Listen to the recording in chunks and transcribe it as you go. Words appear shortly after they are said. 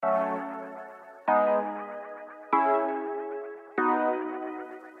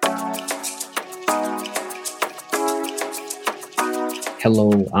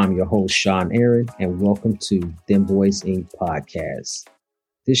Hello, I'm your host, Sean Aaron, and welcome to Them Boys Inc. podcast.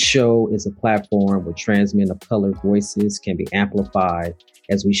 This show is a platform where trans men of color voices can be amplified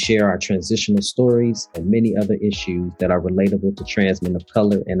as we share our transitional stories and many other issues that are relatable to trans men of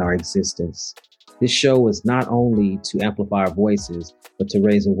color and our existence. This show is not only to amplify our voices, but to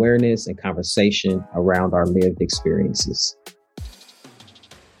raise awareness and conversation around our lived experiences.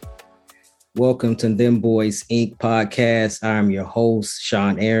 Welcome to Them Boys Inc. podcast. I'm your host,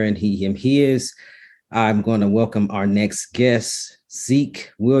 Sean Aaron, he, him, his. I'm going to welcome our next guest,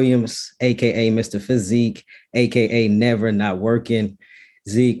 Zeke Williams, aka Mr. Physique, aka Never Not Working.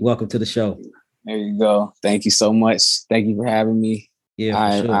 Zeke, welcome to the show. There you go. Thank you so much. Thank you for having me.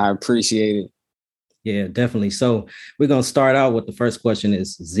 Yeah, sure. I appreciate it. Yeah, definitely. So we're going to start out with the first question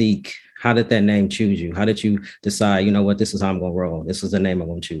is, Zeke, how did that name choose you? How did you decide, you know what, this is how I'm going to roll. This is the name I'm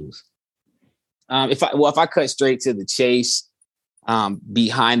going to choose. If I cut straight to the chase,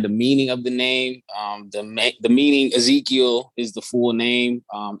 behind the meaning of the name, the meaning Ezekiel is the full name.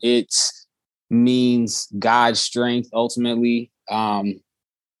 It means God's strength. Ultimately, I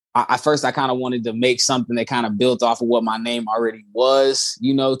kind of wanted to make something that kind of built off of what my name already was,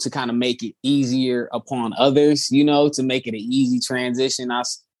 to kind of make it easier upon others, to make it an easy transition.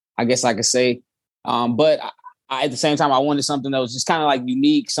 I guess I could say, but at the same time, I wanted something that was just kind of like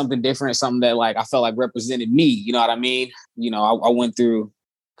unique, something different, something that like I felt like represented me. You know what I mean? I went through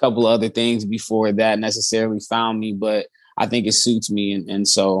a couple of other things before that necessarily found me, but I think it suits me. And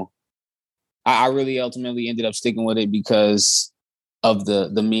so I really ultimately ended up sticking with it because of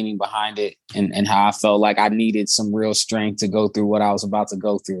the meaning behind it and how I felt like I needed some real strength to go through what I was about to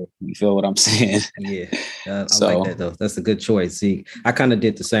go through. You feel what I'm saying? Yeah, I like that though. That's a good choice. See, I kind of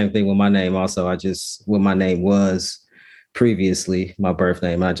did the same thing with my name. Also, what my name was previously, my birth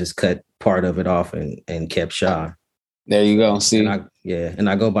name, I just cut part of it off and kept Sean. There you go. See, and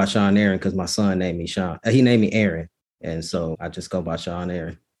I go by Sean Aaron because my son named me Sean. He named me Aaron, and so I just go by Sean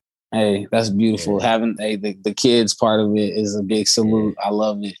Aaron. Hey, that's beautiful. Yeah. Having the kids part of it is a big salute. Yeah. I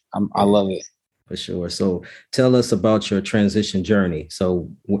love it. I love it. For sure. So tell us about your transition journey. So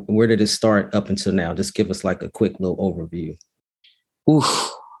where did it start up until now? Just give us like a quick little overview.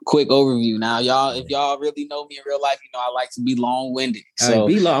 Quick overview. Now, y'all, if y'all really know me in real life, I like to be long-winded. So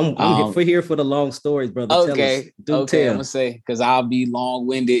be long. I'm here for the long stories, brother. Okay. I'm gonna say because I'll be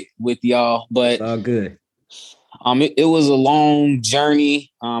long-winded with y'all, but it's all good. It was a long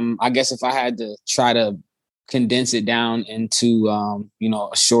journey. I guess if I had to try to condense it down into, a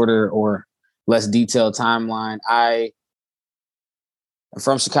shorter or less detailed timeline, I'm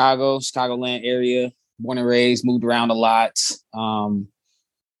from Chicagoland area, born and raised, moved around a lot.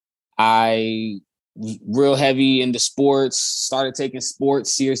 I was real heavy into sports, started taking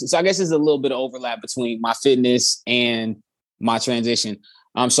sports seriously. So I guess there's a little bit of overlap between my fitness and my transition.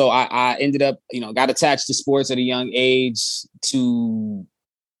 So I ended up, got attached to sports at a young age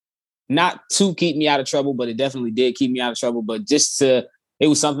not to keep me out of trouble, but it definitely did keep me out of trouble. But it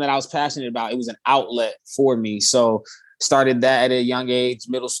was something that I was passionate about. It was an outlet for me. So started that at a young age,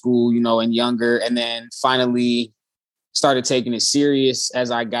 middle school, and younger, and then finally started taking it serious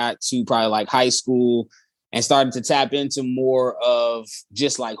as I got to probably like high school and started to tap into more of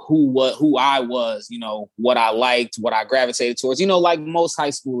just like who I was, what I liked, what I gravitated towards, like most high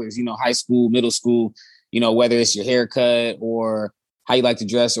schoolers, high school, middle school, whether it's your haircut or how you like to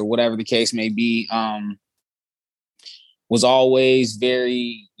dress or whatever the case may be, was always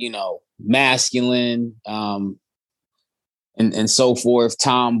very, masculine, and so forth,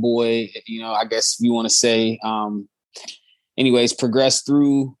 tomboy, I guess you want to say, anyways, progressed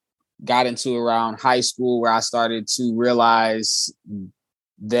through, got into around high school where I started to realize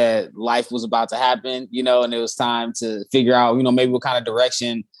that life was about to happen, and it was time to figure out, maybe what kind of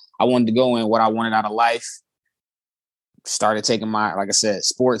direction I wanted to go in, what I wanted out of life. Started taking my, like I said,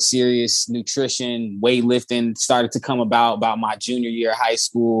 sports serious, nutrition, weightlifting started to come about my junior year of high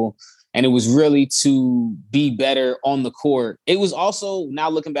school. And it was really to be better on the court. It was also,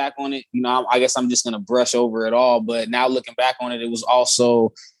 now looking back on it, I guess I'm just going to brush over it all. But now looking back on it, it was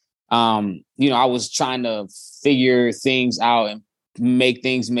also, I was trying to figure things out and make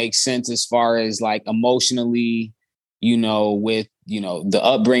things make sense as far as like emotionally, with, the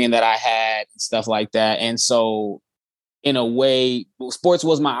upbringing that I had and stuff like that. And so in a way, sports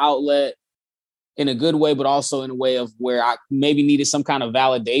was my outlet. In a good way, but also in a way of where I maybe needed some kind of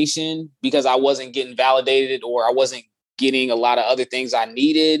validation because I wasn't getting validated or I wasn't getting a lot of other things I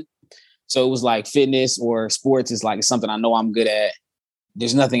needed. So it was like fitness or sports is like something I know I'm good at.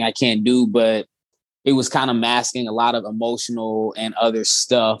 There's nothing I can't do, but it was kind of masking a lot of emotional and other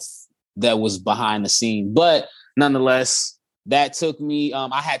stuff that was behind the scene. But nonetheless, that took me,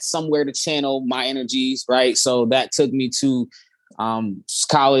 I had somewhere to channel my energies, right? So that took me to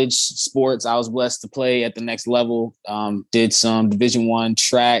college sports. I was blessed to play at the next level. Did some Division I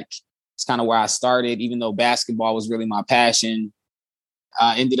track. It's kind of where I started, even though basketball was really my passion.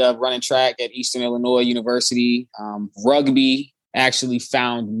 Ended up running track at Eastern Illinois University. Rugby actually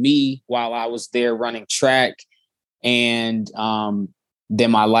found me while I was there running track. And then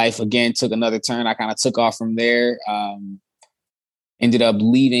my life again took another turn. I kind of took off from there. Ended up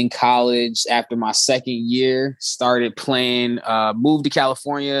leaving college after my second year, started playing, moved to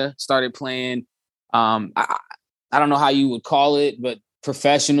California, started playing, I don't know how you would call it, but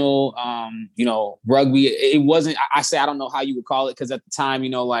professional, rugby. It wasn't, I say, I don't know how you would call it, because at the time,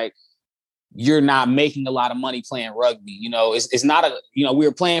 like, you're not making a lot of money playing rugby. It's not we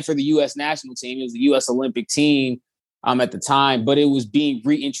were playing for the U.S. national team. It was the U.S. Olympic team at the time, but it was being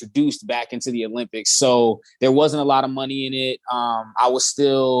reintroduced back into the Olympics. So there wasn't a lot of money in it. I was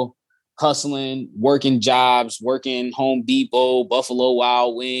still hustling, working jobs, working Home Depot, Buffalo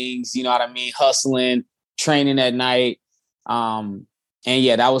Wild Wings, you know what I mean? Hustling, training at night. And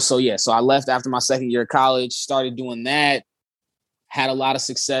yeah, that was so I left after my second year of college, started doing that, had a lot of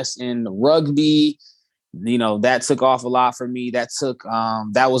success in rugby. That took off a lot for me. That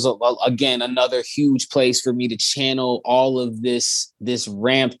was again another huge place for me to channel all of this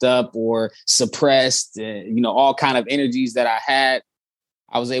ramped up or suppressed, all kind of energies that I had.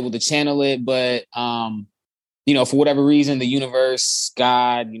 I was able to channel it, but for whatever reason, the universe,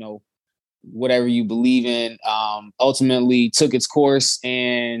 God, whatever you believe in, ultimately took its course,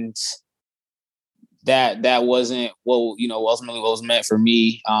 and that wasn't ultimately what was meant for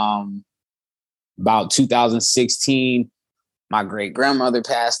me. About 2016, my great grandmother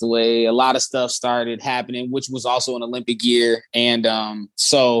passed away. A lot of stuff started happening, which was also an Olympic year. And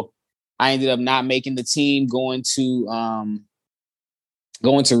so I ended up not making the team, going to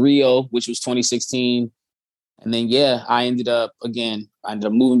Rio, which was 2016. And then, I ended up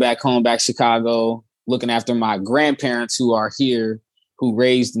moving back home, back to Chicago, looking after my grandparents who are here, who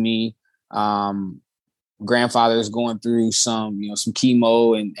raised me. Grandfather is going through some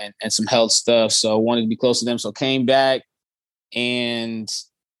chemo and some health stuff. So I wanted to be close to them. So came back. And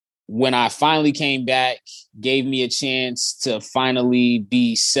when I finally came back, gave me a chance to finally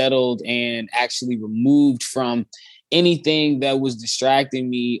be settled and actually removed from anything that was distracting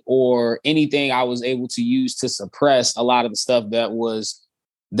me or anything I was able to use to suppress a lot of the stuff that was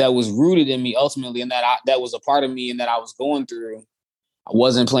rooted in me ultimately, and that was a part of me and that I was going through. I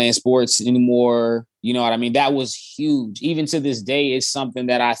wasn't playing sports anymore. You know what I mean? That was huge. Even to this day, it's something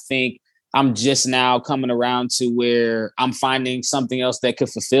that I think I'm just now coming around to, where I'm finding something else that could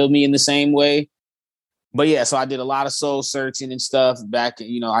fulfill me in the same way. But so I did a lot of soul searching and stuff back,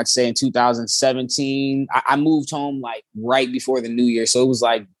 I'd say in 2017. I moved home like right before the new year. So it was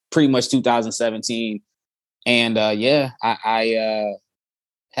like pretty much 2017. And I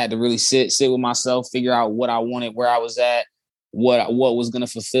had to really sit with myself, figure out what I wanted, where I was at, what was going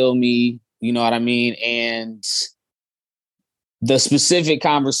to fulfill me, you know what I mean? And the specific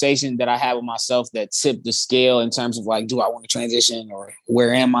conversation that I had with myself that tipped the scale in terms of like, do I want to transition, or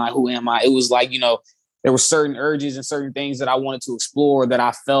where am I? Who am I? It was like, there were certain urges and certain things that I wanted to explore that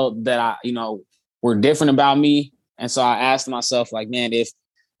I felt that were different about me. And so I asked myself, like, man, if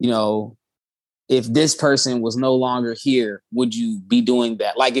this person was no longer here, would you be doing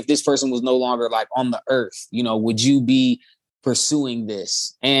that? Like, if this person was no longer like on the earth, would you be pursuing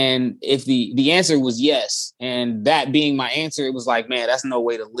this? And if the answer was yes, and that being my answer, it was like, man, that's no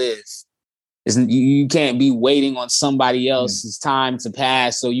way to live. You can't be waiting on somebody else's time to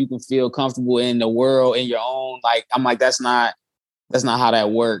pass so you can feel comfortable in the world, in your own. Like, I'm like, that's not how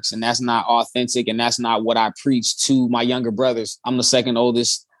that works. And that's not authentic. And that's not what I preach to my younger brothers. I'm the second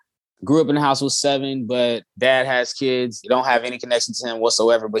oldest. Grew up in the house with 7, but dad has kids. You don't have any connection to him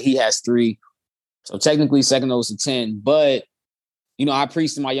whatsoever, but he has 3. So technically second oldest of 10. But I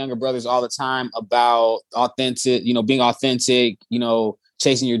preach to my younger brothers all the time about being authentic,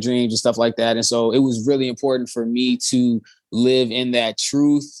 chasing your dreams and stuff like that. And so it was really important for me to live in that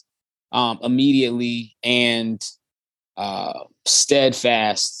truth immediately and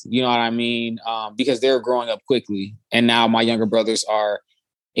steadfast, you know what I mean? Because they're growing up quickly. And now my younger brothers are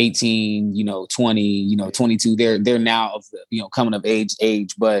 18, 20, 22. They're now of the, coming of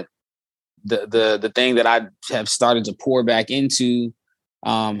age. But the thing that I have started to pour back into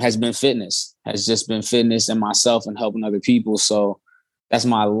has just been fitness and myself and helping other people. So that's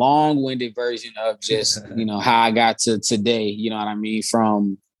my long-winded version of just, how I got to today, you know what I mean?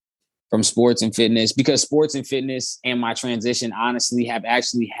 From sports and fitness, because sports and fitness and my transition honestly have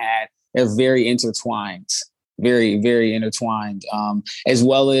actually they're very intertwined. very, very intertwined, as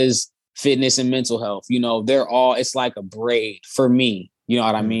well as fitness and mental health. You know, it's like a braid for me. You know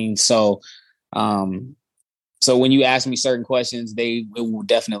what I mean? So, so when you ask me certain questions, it will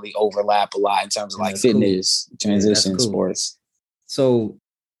definitely overlap a lot in terms of like fitness, transition, sports. So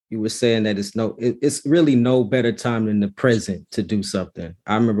you were saying that it's really no better time than the present to do something.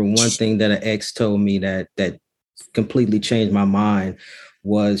 I remember one thing that an ex told me that completely changed my mind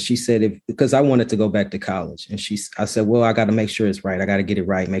was, she said, because I wanted to go back to college, and I said, well, I got to make sure it's right. I got to get it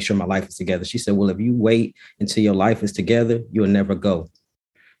right. Make sure my life is together. She said, well, if you wait until your life is together, you'll never go.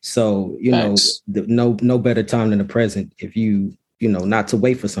 So, Thanks. no better time than the present. If not to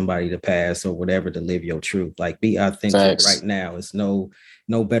wait for somebody to pass or whatever, to live your truth, like be authentic right now. It's no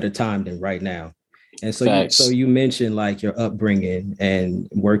better time than right now. And so you mentioned like your upbringing, and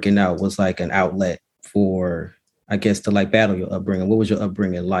working out was like an outlet for, I guess, to like battle your upbringing. What was your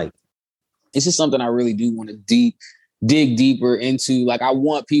upbringing like? This is something I really do want to dig deeper into. Like, I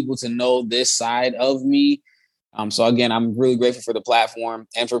want people to know this side of me. So again, I'm really grateful for the platform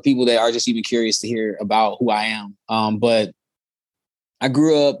and for people that are just even curious to hear about who I am. But I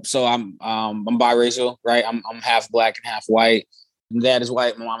grew up, so I'm biracial, right? I'm half black and half white. My dad is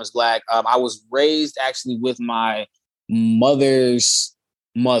white, my mom is black. I was raised actually with my mother's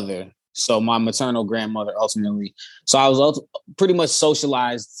mother, so my maternal grandmother ultimately. So I was pretty much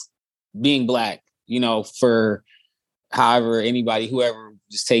socialized being black, for whoever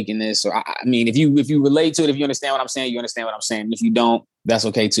is taking this. Or I mean, if you relate to it, if you understand what I'm saying, you understand what I'm saying. If you don't, that's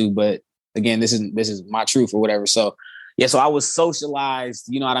okay too. But again, this is my truth or whatever. So yeah, so I was socialized,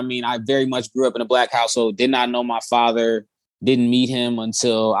 you know what I mean? I very much grew up in a black household, did not know my father, didn't meet him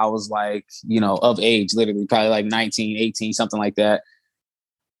until I was like, of age, literally probably like 19, 18, something like that.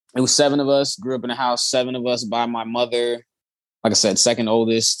 It was 7 of us, grew up in a house, 7 of us by my mother, like I said, second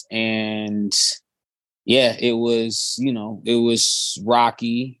oldest. And yeah, it was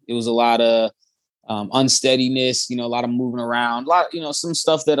rocky. It was a lot of unsteadiness, a lot of moving around, some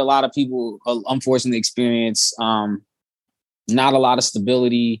stuff that a lot of people unfortunately experience. Not a lot of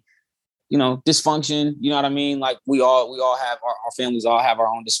stability, dysfunction. You know what I mean? Like we all have our families all have our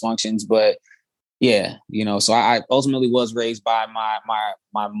own dysfunctions, but yeah, so I ultimately was raised by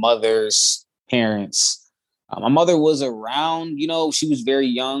my mother's parents. My mother was around, she was very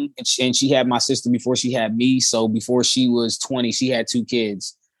young, and she had my sister before she had me. So before she was 20, she had 2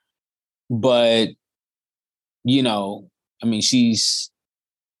 kids. But, I mean, she's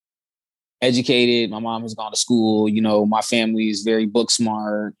educated. My mom has gone to school. My family is very book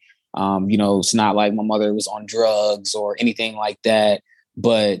smart. It's not like my mother was on drugs or anything like that.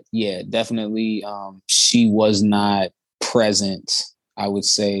 But yeah, definitely, she was not present, I would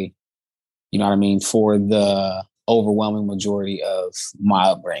say, you know what I mean, for the overwhelming majority of my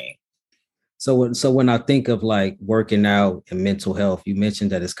upbringing. So when I think of like working out and mental health, you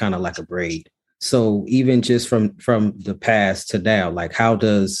mentioned that it's kind of like a braid. So even just from the past to now, like how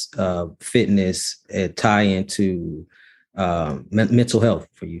does fitness tie into mental health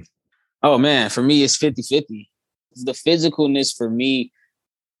for you? Oh man, for me, it's 50-50. The physicalness for me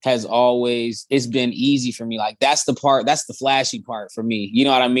it's been easy for me. Like that's the flashy part for me. You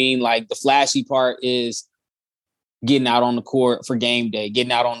know what I mean? Like the flashy part is getting out on the court for game day,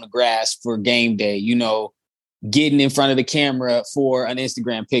 getting out on the grass for game day, getting in front of the camera for an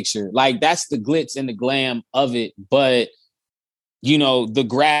Instagram picture. Like that's the glitz and the glam of it. But, the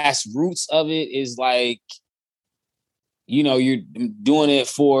grassroots of it is like, you're doing it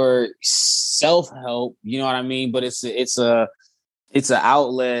for self-help, you know what I mean? But it's an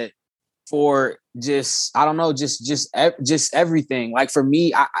outlet for just, I don't know, just everything. Like for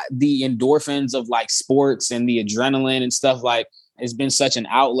me, the endorphins of like sports and the adrenaline and stuff, like it's been such an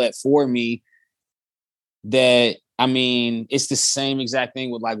outlet for me that, I mean, it's the same exact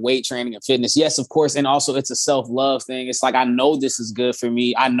thing with like weight training and fitness. Yes, of course. And also it's a self-love thing. It's like, I know this is good for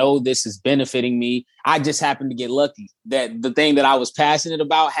me. I know this is benefiting me. I just happened to get lucky that the thing that I was passionate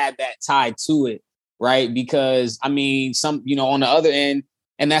about had that tied to it. Right. Because I mean, on the other end,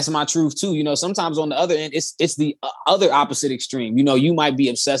 and that's my truth too, sometimes on the other end, it's the other opposite extreme. You might be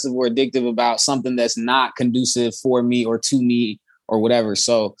obsessive or addictive about something that's not conducive for me or to me or whatever.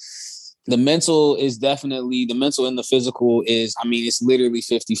 So the mental and the physical is, I mean, it's literally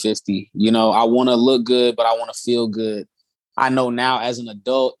 50-50. I want to look good, but I want to feel good. I know now as an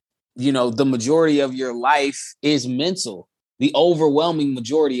adult, the majority of your life is mental, the overwhelming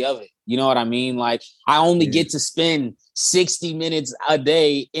majority of it. You know what I mean? Like I only get to spend 60 minutes a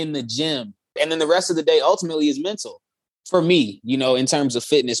day in the gym. And then the rest of the day ultimately is mental for me, in terms of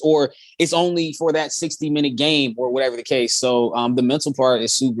fitness, or it's only for that 60-minute game or whatever the case. So the mental part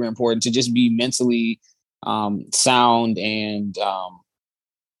is super important, to just be mentally sound and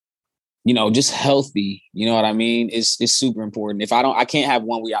just healthy. You know what I mean? It's super important. I can't have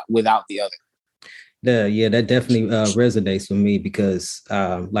one without the other. Yeah, that definitely resonates with me because,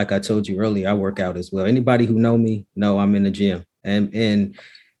 like I told you earlier, I work out as well. Anybody who know me know I'm in the gym, and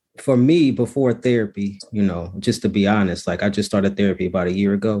for me, before therapy, just to be honest, like I just started therapy about a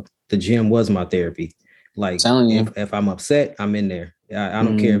year ago. The gym was my therapy. Like Telling you. if I'm upset, I'm in there. I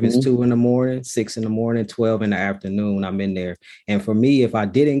don't care if it's Mm-hmm. 2 a.m, 6 a.m, 12 in the afternoon, I'm in there. And for me, if I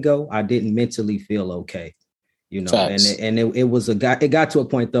didn't go, I didn't mentally feel okay. And Facts. it got to a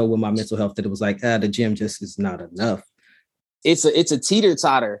point though with my mental health that it was like, the gym just is not enough. It's a teeter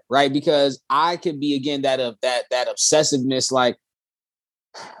totter, right? Because I could be again that obsessiveness, like,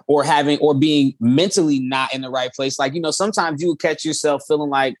 or being mentally not in the right place. Like, sometimes you catch yourself feeling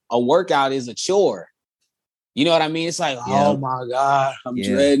like a workout is a chore. You know what I mean? It's like, oh my God, I'm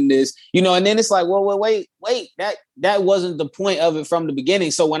dreading this. And then it's like, well, wait, that wasn't the point of it from the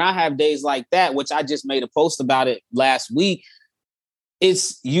beginning. So when I have days like that, which I just made a post about it last week,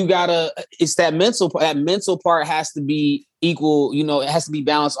 it's that mental part has to be equal, it has to be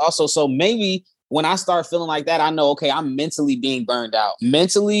balanced also. So maybe when I start feeling like that, I know, okay, I'm mentally being burned out.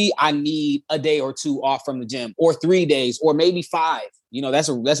 Mentally, I need a day or two off from the gym, or 3 days, or maybe 5.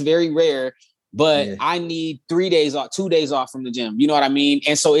 That's very rare. But I need 3 days off, 2 days off from the gym. You know what I mean?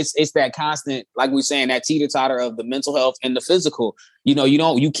 And so it's that constant, like we're saying, that teeter-totter of the mental health and the physical.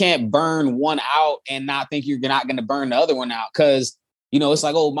 You can't burn one out and not think you're not going to burn the other one out. Because, it's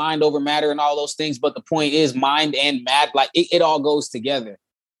like, oh, mind over matter and all those things. But the point is mind and matter, like it all goes together.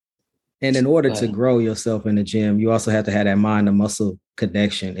 And in order to grow yourself in the gym, you also have to have that mind to muscle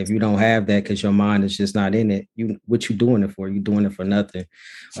connection. If you don't have that because your mind is just not in it, what you doing it for? You're doing it for nothing.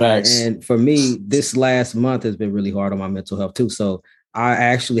 And for me, this last month has been really hard on my mental health too. So I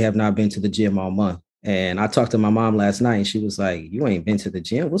actually have not been to the gym all month. And I talked to my mom last night and she was like, you ain't been to the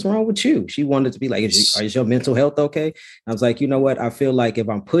gym. What's wrong with you? She wanted to be like, is your mental health okay? I was like, you know what? I feel like if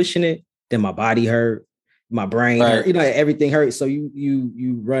I'm pushing it, then my body hurt. My brain hurt, everything hurts. So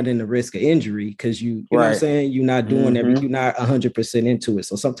you run in the risk of injury because you know what I'm saying? You're not doing you're not 100% into it.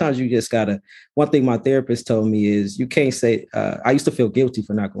 So sometimes you just gotta, one thing my therapist told me is you can't say, I used to feel guilty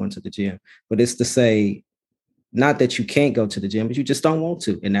for not going to the gym, but it's to say, not that you can't go to the gym, but you just don't want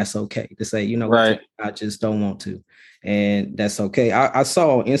to. And that's okay to say, what, I just don't want to. And that's okay. I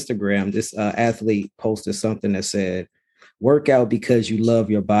saw on Instagram, this athlete posted something that said, work out because you love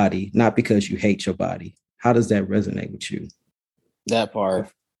your body, not because you hate your body. How does that resonate with you? That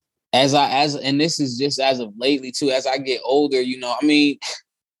part. And this is just as of lately too, as I get older, I mean,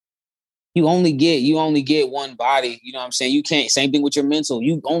 you only get one body. You know what I'm saying? You can't, same thing with your mental.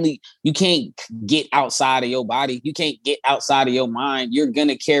 You can't get outside of your body. You can't get outside of your mind. You're going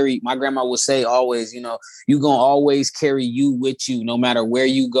to carry, my grandma would say always, you're going to always carry you with you, no matter where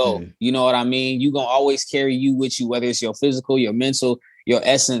you go. You know what I mean? You're going to always carry you with you, whether it's your physical, your mental, your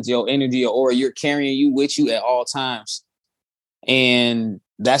essence, your energy, your aura, you're carrying you with you at all times. And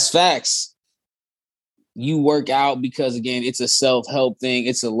that's facts. You work out because, again, it's a self-help thing.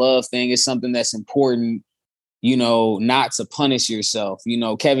 It's a love thing. It's something that's important, not to punish yourself.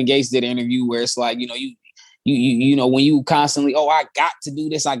 Kevin Gates did an interview where it's like, when you constantly, oh, I got to do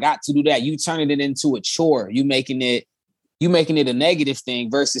this, I got to do that, you turning it into a chore. You making it a negative thing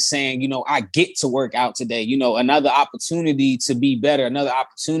versus saying, I get to work out today, another opportunity to be better, another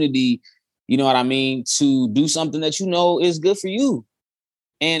opportunity, you know what I mean, to do something that is good for you.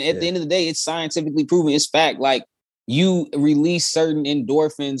 And at the end of the day, it's scientifically proven. It's fact. Like, you release certain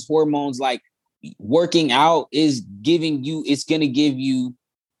endorphins, hormones, like working out is it's going to give you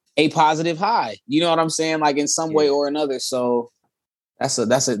a positive high. You know what I'm saying? Like in some way or another. So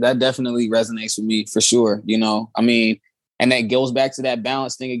that definitely resonates with me for sure. I mean, and that goes back to that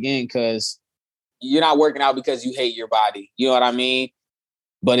balance thing again, because you're not working out because you hate your body. You know what I mean?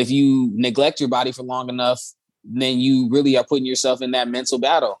 But if you neglect your body for long enough, then you really are putting yourself in that mental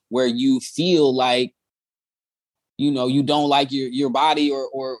battle where you feel like, you don't like your body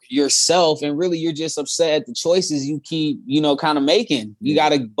or yourself. And really, you're just upset at the choices you keep, kind of making. You got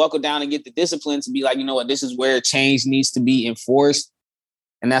to buckle down and get the discipline to be like, you know what, this is where change needs to be enforced.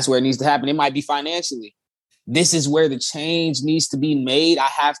 And that's where it needs to happen. It might be financially. This is where the change needs to be made. I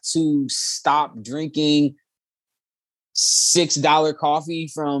have to stop drinking $6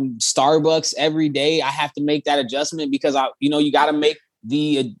 coffee from Starbucks every day. I have to make that adjustment because you got to make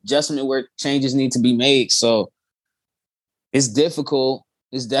the adjustment where changes need to be made. So it's difficult.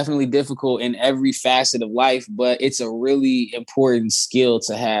 It's definitely difficult in every facet of life, but it's a really important skill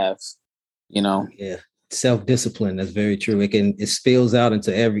to have, Yeah. Self-discipline. That's very true. It spills out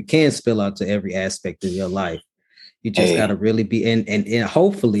into can spill out to every aspect of your life. You just got to really be and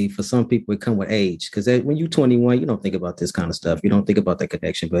hopefully for some people it come with age, because when you're 21 you don't think about this kind of stuff, you don't think about that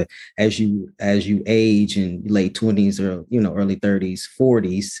connection. But as you age in late 20s or early 30s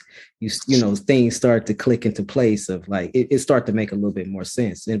 40s, things start to click into place of like it start to make a little bit more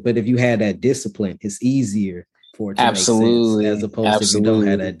sense. But if you had that discipline, it's easier for it to make sense, as opposed to if you don't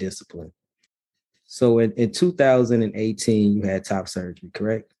have that discipline. So in 2018 you had top surgery,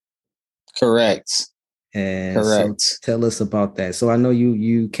 correct? Correct. And so tell us about that. So I know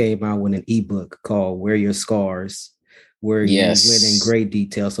you came out with an ebook called Wear Your Scars, where you went in great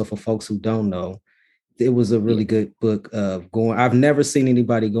detail. So for folks who don't know, it was a really good book of I've never seen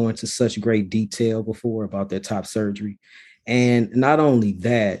anybody go into such great detail before about their top surgery. And not only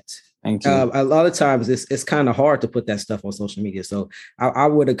that, thank you. A lot of times it's kind of hard to put that stuff on social media. So I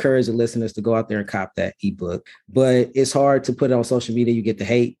would encourage the listeners to go out there and cop that ebook. But it's hard to put it on social media. You get the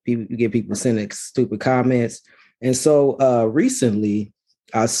hate. You get people sending stupid comments. And so recently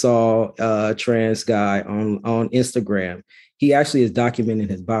I saw a trans guy on Instagram. He actually is documenting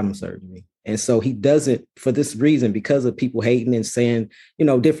his bottom surgery. And so he doesn't, for this reason, because of people hating and saying,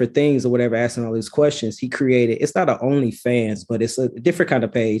 different things or whatever, asking all these questions, he created, it's not an OnlyFans, but it's a different kind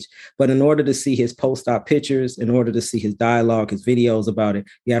of page. But in order to see his post-op pictures, in order to see his dialogue, his videos about it,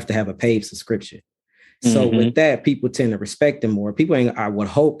 you have to have a paid subscription. So with that, people tend to respect him more. I would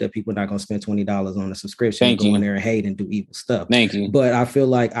hope that people are not going to spend $20 on a subscription and go in there and hate and do evil stuff. Thank you. But I feel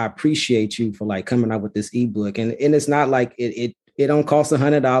like I appreciate you for like coming out with this ebook. And it's not like it don't cost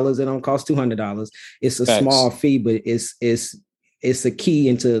 $100. It don't cost $200. It's a small fee, but it's a key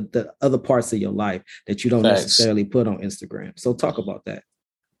into the other parts of your life that you don't necessarily put on Instagram. So talk about that.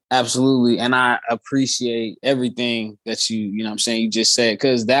 Absolutely. And I appreciate everything that you just said,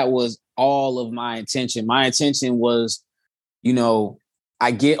 because that was all of my intention. My intention was,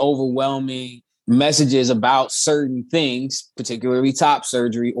 I get overwhelming messages about certain things, particularly top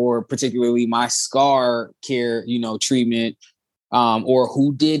surgery or particularly my scar care, treatment, or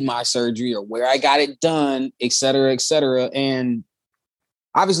who did my surgery or where I got it done, et cetera, et cetera. And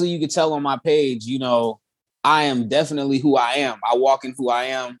obviously you could tell on my page, I am definitely who I am. I walk in who I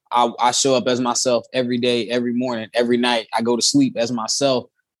am. I show up as myself every day, every morning, every night. I go to sleep as myself.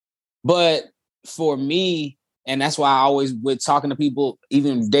 But for me, and that's why I always, with talking to people,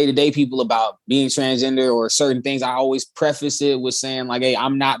 even day-to-day people about being transgender or certain things, I always preface it with saying like, hey,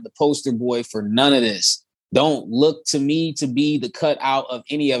 I'm not the poster boy for none of this. Don't look to me to be the cutout of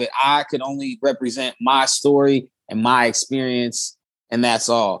any of it. I could only represent my story and my experience, and that's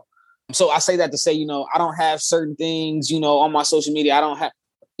all. So I say that to say, I don't have certain things, on my social media. I don't have,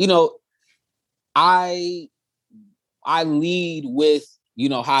 I lead with,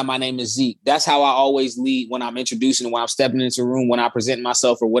 hi, my name is Zeke. That's how I always lead when I'm introducing, when I'm stepping into a room, when I present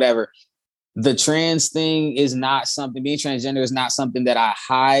myself or whatever. The trans thing is not something, being transgender is not something that I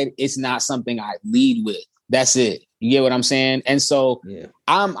hide. It's not something I lead with. That's it. You get what I'm saying? And so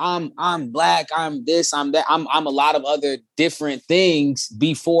I'm black, I'm this, I'm that, I'm a lot of other different things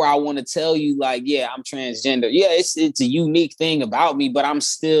before I want to tell you like, yeah, I'm transgender. Yeah, it's a unique thing about me, but I'm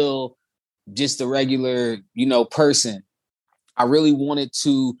still just a regular, person. I really wanted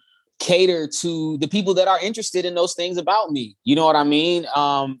to cater to the people that are interested in those things about me. You know what I mean?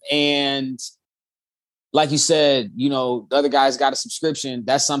 And like you said, the other guy's got a subscription.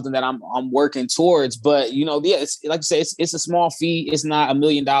 That's something that I'm working towards. But, it's like you say, it's a small fee. It's not $1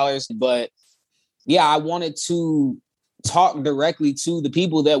 million. But yeah, I wanted to talk directly to the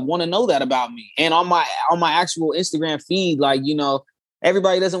people that want to know that about me. And on my actual Instagram feed, like,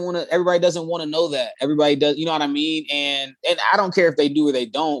 everybody doesn't want to know that. Everybody does, you know what I mean? And I don't care if they do or they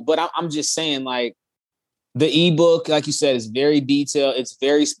don't, but I'm just saying, like, the ebook, like you said, is very detailed. It's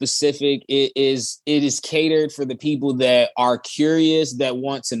very specific. It is catered for the people that are curious, that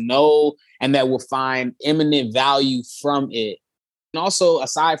want to know, and that will find imminent value from it. And also,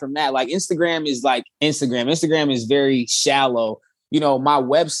 aside from that, like Instagram is like Instagram. Instagram is very shallow. My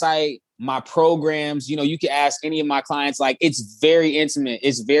website, my programs, you can ask any of my clients, like it's very intimate.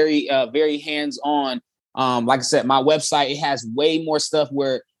 It's very, very hands-on. Like I said, my website, it has way more stuff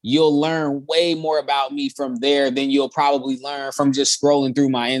where you'll learn way more about me from there than you'll probably learn from just scrolling through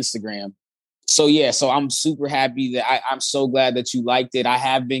my Instagram. So I'm super happy that I'm so glad that you liked it. I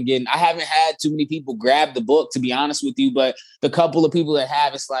haven't had too many people grab the book, to be honest with you, but the couple of people that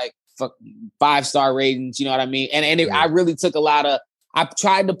have, it's like 5-star ratings, you know what I mean? I really took I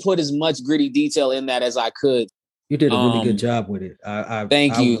tried to put as much gritty detail in that as I could. You did a really good job with it.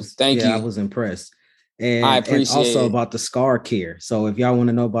 Thank you. I was impressed. And also about the scar care. So if y'all want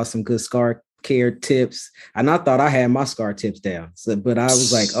to know about some good scar care tips. And I thought I had my scar tips down. So, but I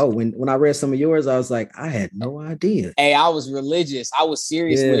was like, oh, when I read some of yours, I was like, I had no idea. Hey, I was religious. I was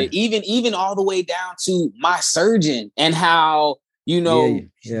serious with Yeah. it. Even all the way down to my surgeon and how,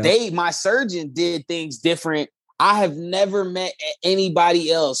 Yeah. my surgeon did things different. I have never met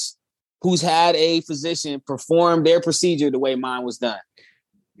anybody else who's had a physician perform their procedure the way mine was done.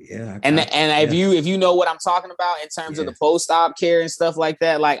 Yeah. If you know what I'm talking about in terms of the post-op care and stuff like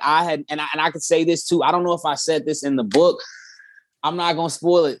that, like I had, and I could say this too. I don't know if I said this in the book. I'm not gonna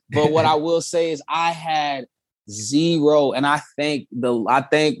spoil it, but what I will say is I had zero, and I thank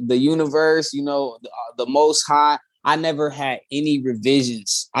the universe, the Most High. I never had any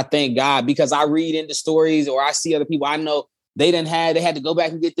revisions. I thank God, because I read into stories or I see other people I know they had to go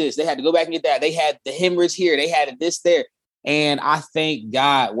back and get this. They had to go back and get that. They had the hemorrhage here. They had this there. And I thank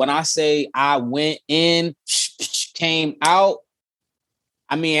God. When I say I went in, came out,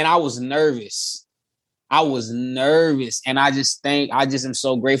 I mean, I was nervous. And I just am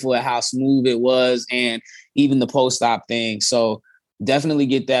so grateful at how smooth it was, and even the post-op thing. So definitely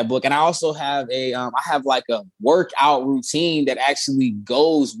get that book. And I also have I have like a workout routine that actually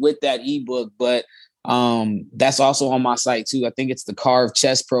goes with that ebook, but that's also on my site too. I think it's the Carve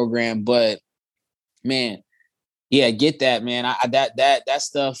Chest program, but man, yeah, get that, man. That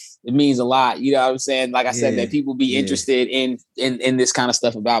stuff, it means a lot. You know what I'm saying? Like I said, that people be interested in this kind of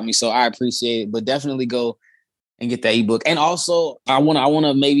stuff about me. So I appreciate it, but definitely go and get that ebook. And also I want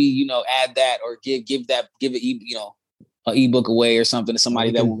to maybe, add that or give it, an ebook away or something to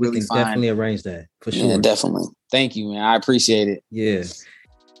somebody that will really find. Definitely arrange that for sure. Yeah, definitely. Thank you, man. I appreciate it. Yeah.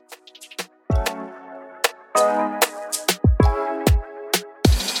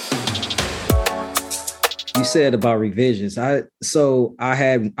 You said about revisions. I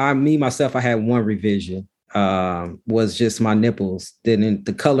had one revision. Was just my nipples.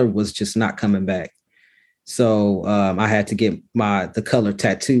 The color was just not coming back. So I had to get the color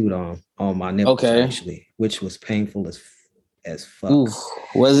tattooed on my nipples, actually, which was painful as fuck. Oof,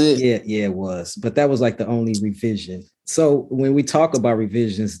 was it? Yeah, it was. But that was like the only revision. So when we talk about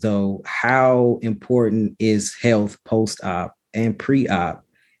revisions, though, how important is health post-op and pre-op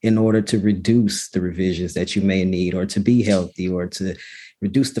in order to reduce the revisions that you may need, or to be healthy, or to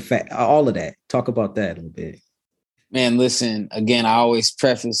reduce the fat, all of that? Talk about that a little bit. Man, listen, again, I always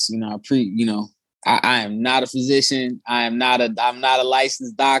preface, I am not a physician. I'm not a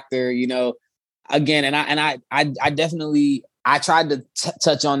licensed doctor, again. And I definitely, I tried to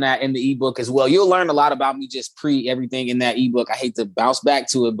touch on that in the ebook as well. You'll learn a lot about me just pre everything in that ebook. I hate to bounce back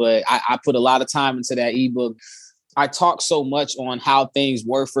to it, but I put a lot of time into that ebook. I talk so much on how things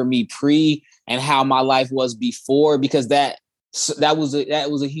were for me pre and how my life was before, because that was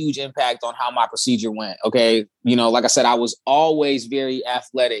a huge impact on how my procedure went. Okay. Like I said, I was always very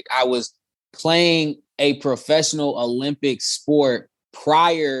athletic. I was playing a professional Olympic sport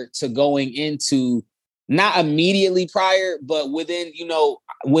prior to going into, not immediately prior, but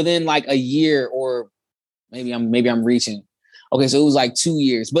within like a year, or maybe I'm reaching. Okay, so it was like 2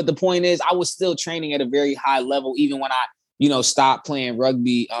 years. But the point is, I was still training at a very high level, even when I, stopped playing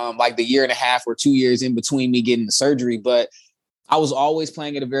rugby, like the year and a half or 2 years in between me getting the surgery. But I was always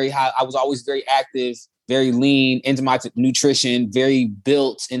playing at a very high. I was always very active, very lean, into my nutrition, very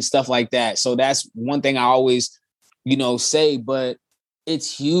built and stuff like that. So that's one thing I always, say, but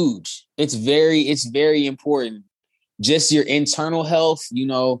it's huge. It's very important. Just your internal health,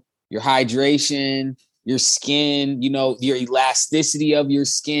 your hydration, your skin, your elasticity of your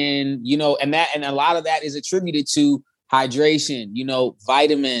skin, and a lot of that is attributed to hydration,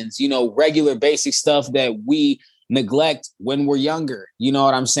 vitamins, regular basic stuff that we neglect when we're younger. You know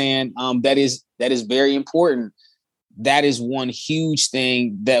what I'm saying? That is very important. That is one huge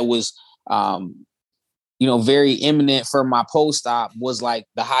thing that was, very imminent for my post-op, was like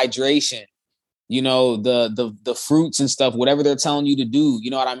the hydration, the fruits and stuff, whatever they're telling you to do,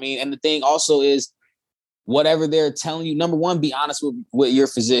 you know what I mean? And the thing also is, whatever they're telling you, number one, be honest with your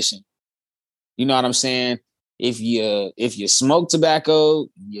physician. You know what I'm saying? If you smoke tobacco,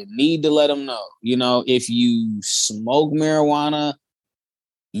 you need to let them know. If you smoke marijuana,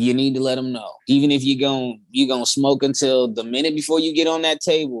 you need to let them know. Even if you're gonna smoke until the minute before you get on that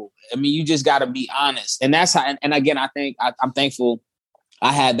table. I mean, you just got to be honest. And that's how. And again, I think I'm thankful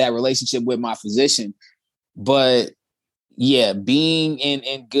I had that relationship with my physician. But yeah, being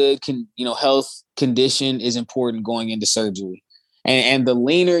in good health condition is important going into surgery. And the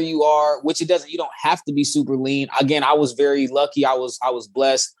leaner you are, which you don't have to be super lean. Again, I was very lucky. I was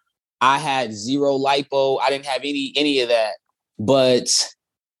blessed. I had zero lipo. I didn't have any of that. But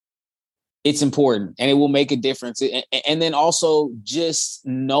it's important and it will make a difference. And then also just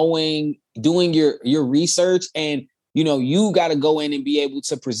knowing, doing your research, and, you know, you got to go in and be able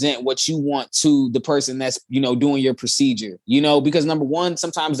to present what you want to the person that's, you know, doing your procedure, you know, because number one,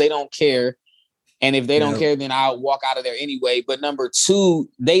 sometimes they don't care. And if they don't care, then I'll walk out of there anyway. But number two,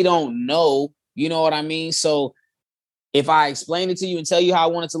 they don't know, you know what I mean? So if I explain it to you and tell you how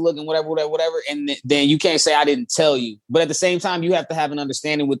I want it to look and whatever, and then you can't say I didn't tell you. But at the same time, you have to have an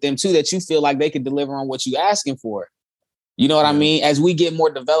understanding with them too, that you feel like they could deliver on what you're asking for. You know what I mean? As we get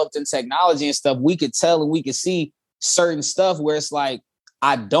more developed in technology and stuff, we could tell and we could see certain stuff where it's like,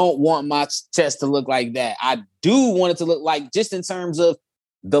 I don't want my test to look like that. I do want it to look like, just in terms of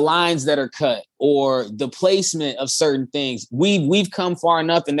the lines that are cut or the placement of certain things. We've come far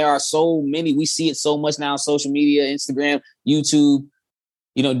enough, and there are so many. We see it so much now on social media, Instagram, YouTube.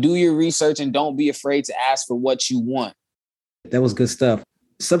 You know, do your research and don't be afraid to ask for what you want. That was good stuff.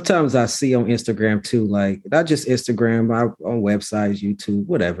 Sometimes I see on Instagram too, like not just Instagram, on websites, YouTube,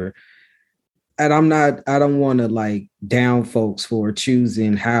 whatever. And I don't want to like down folks for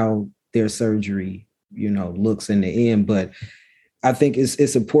choosing how their surgery, you know, looks in the end, but I think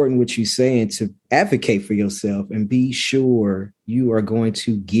it's important what you're saying, to advocate for yourself and be sure you are going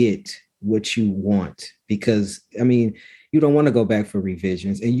to get what you want. Because, I mean, you don't want to go back for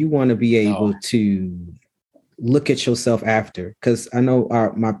revisions, and you want to be able to look at yourself after. Because I know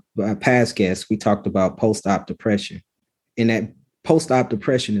my past guests, we talked about post-op depression, and that post-op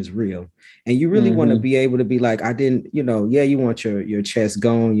depression is real. And you really want to be able to be like, I didn't, you know, yeah, you want your chest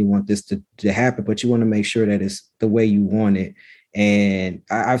gone, you want this to happen, but you want to make sure that it's the way you want it. And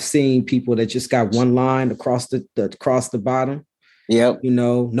I've seen people that just got one line across the bottom. Yep. You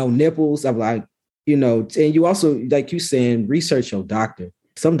know, no nipples. I'm like, you know, and you also, like you saying, research your doctor.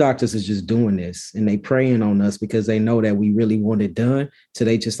 Some doctors is just doing this and they preying on us because they know that we really want it done. So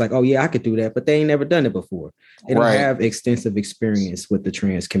they just like, oh yeah, I could do that, but they ain't never done it before. They don't have extensive experience with the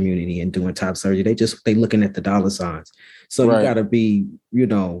trans community and doing top surgery. They looking at the dollar signs. So you got to be, you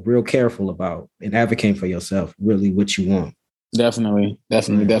know, real careful about and advocating for yourself, really what you want. Definitely.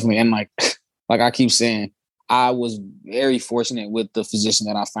 And like I keep saying, I was very fortunate with the physician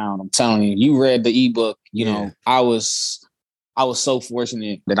that I found. I'm telling you, you read the ebook, you know, I was so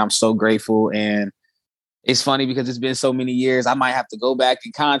fortunate that I'm so grateful. And it's funny because it's been so many years. I might have to go back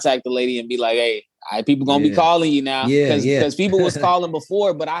and contact the lady and be like, hey, people going to be calling you now. Because people was calling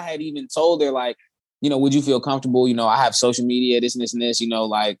before, but I had even told her, like, you know, would you feel comfortable? You know, I have social media, this and this and this, you know,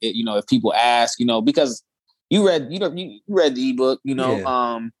 like, you know, if people ask, you know, because you read the ebook, you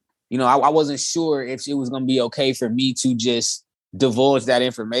know, you know, I wasn't sure if it was going to be okay for me to just divulge that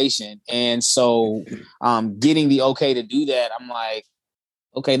information. And so getting the okay to do that, I'm like,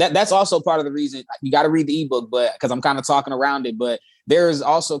 okay, that's also part of the reason you got to read the ebook, but because I'm kind of talking around it, but there is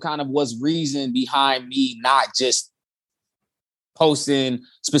also kind of what's reason behind me not just posting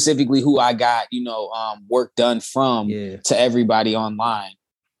specifically who I got, you know, work done from to everybody online.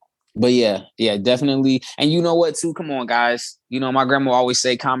 But yeah, definitely. And you know what, too? Come on, guys. You know, my grandma always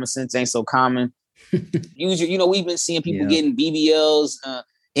say common sense ain't so common. You know, we've been seeing people getting BBLs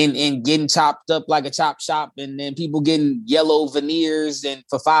and getting chopped up like a chop shop, and then people getting yellow veneers and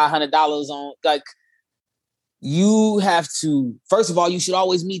for $500 on, like, you have to, first of all, you should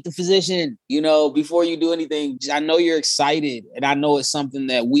always meet the physician, you know, before you do anything. I know you're excited, and I know it's something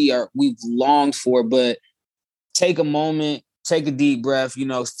that we've longed for, but take a moment. Take a deep breath, you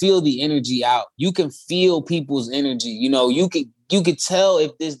know, feel the energy out. You can feel people's energy. You know, you could tell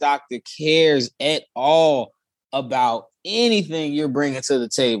if this doctor cares at all about anything you're bringing to the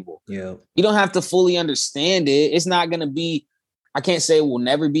table. Yeah. You don't have to fully understand it. It's not going to be, I can't say it will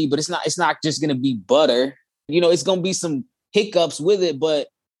never be, but it's not just going to be butter. You know, it's going to be some hiccups with it, but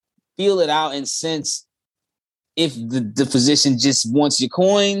feel it out and sense if the physician just wants your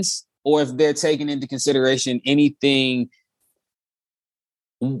coins or if they're taking into consideration anything,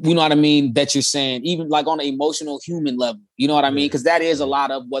 you know what I mean, that you're saying, even like on an emotional human level, you know what I mean? Because that is a lot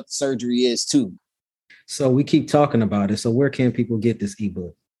of what surgery is too. So we keep talking about it. So where can people get this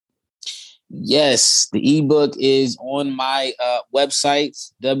ebook? Yes, the ebook is on my website,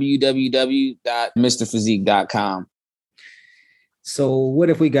 www.mrphysique.com. So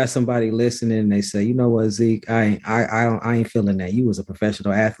what if we got somebody listening and they say, you know what, Zeke, I ain't feeling that. You was a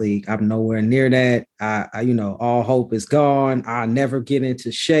professional athlete. I'm nowhere near that. I you know, all hope is gone. I'll never get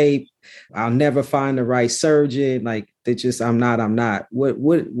into shape. I'll never find the right surgeon. Like I'm not.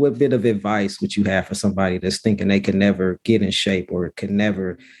 What bit of advice would you have for somebody that's thinking they can never get in shape or can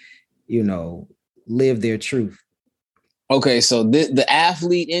never, you know, live their truth? Okay, so the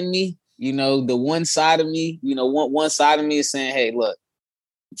athlete in me, you know, the one side of me, you know, one side of me is saying, hey, look,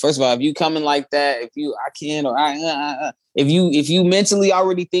 First of all, if you coming like that, I can't, or if you mentally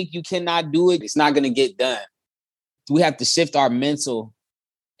already think you cannot do it, it's not going to get done. We have to shift our mental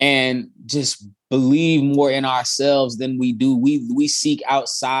and just believe more in ourselves than we do. We seek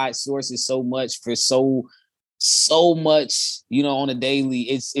outside sources so much for so much, on a daily.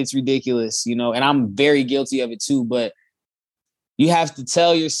 It's ridiculous, and I'm very guilty of it too. But you have to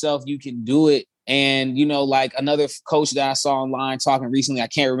tell yourself you can do it. And, like another coach that I saw online talking recently, I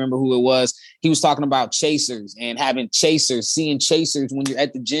can't remember who it was. He was talking about chasers and having chasers, seeing chasers when you're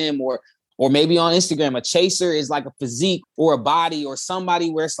at the gym or maybe on Instagram. A chaser is like a physique or a body or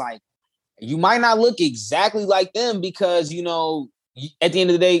somebody where it's like, you might not look exactly like them because, at the end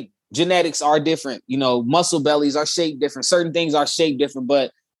of the day, genetics are different. Muscle bellies are shaped different. Certain things are shaped different,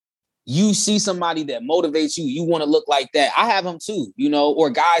 but you see somebody that motivates you, you want to look like that. I have them too,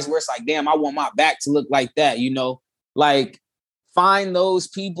 or guys where it's like, damn, I want my back to look like that, like find those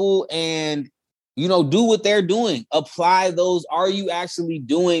people and, do what they're doing. Apply those. Are you actually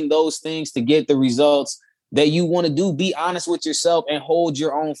doing those things to get the results that you want to do? Be honest with yourself and hold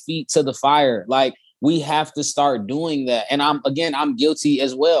your own feet to the fire. Like we have to start doing that. And I'm guilty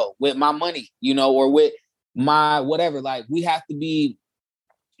as well with my money, or with my whatever. Like we have to be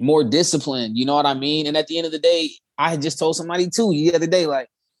more disciplined, you know what I mean? And at the end of the day, I just told somebody too the other day, like,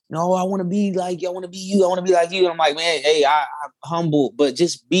 no, I want to be like you. I want to be you. I want to be like you. And I'm like, man, hey, I'm humble, but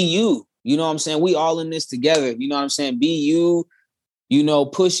just be you. You know what I'm saying? We all in this together. You know what I'm saying? Be you,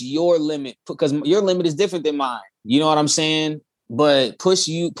 push your limit because your limit is different than mine. You know what I'm saying? But push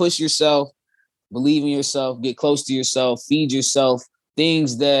yourself, believe in yourself, get close to yourself, feed yourself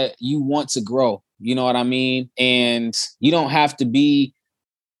things that you want to grow. You know what I mean? And you don't have to be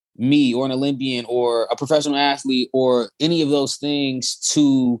me or an Olympian or a professional athlete or any of those things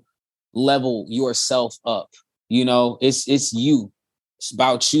to level yourself up. It's you. It's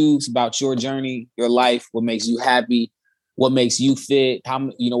about you. It's about your journey, your life, what makes you happy, what makes you fit,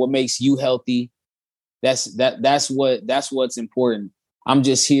 what makes you healthy. That's what's important. I'm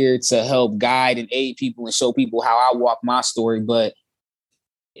just here to help guide and aid people and show people how I walk my story. But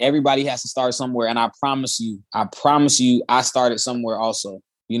everybody has to start somewhere. And I promise you, I started somewhere also.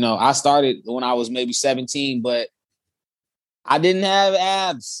 I started when I was maybe 17, but I didn't have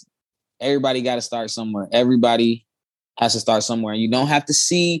abs. Everybody got to start somewhere. Everybody has to start somewhere. And you don't have to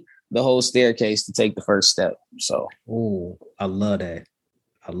see the whole staircase to take the first step. So, oh, I love that.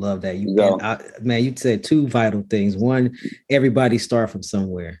 You said two vital things. One, everybody start from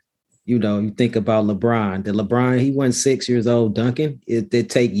somewhere. You think about LeBron. He wasn't 6 years old dunking. It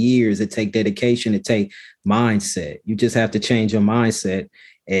take years. It take dedication. It take mindset. You just have to change your mindset.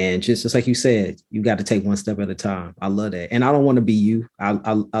 And just like you said, you got to take one step at a time. I love that. And I don't want to be you.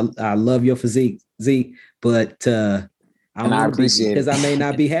 I love your physique, Zeke, but I appreciate it because I may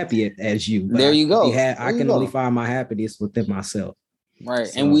not be happy as you. But there you go. I can only find my happiness within myself. Right.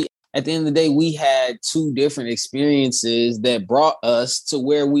 So, and at the end of the day, we had two different experiences that brought us to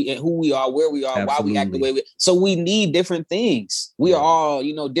who we are, where we are, absolutely. Why we act the way we. So we need different things. We are all,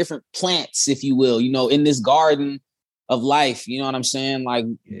 different plants, if you will, in this garden of life. You know what I'm saying? Like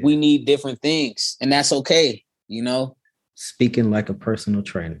we need different things, and that's okay. Speaking like a personal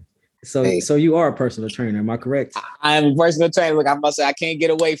trainer. So you are a personal trainer, am I correct? I am a personal trainer. Look, I must say I can't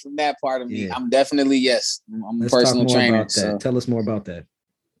get away from that part of me. I'm definitely yes. I'm a personal trainer. About that. So. Tell us more about that.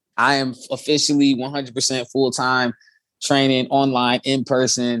 I am officially 100% full-time training online, in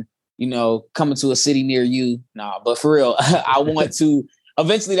person, coming to a city near you. Nah, but for real, I want to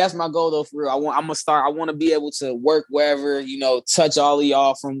eventually, that's my goal though, for real. I want to be able to work wherever, touch all of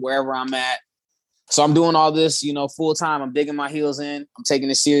y'all from wherever I'm at. So I'm doing all this, full-time. I'm digging my heels in. I'm taking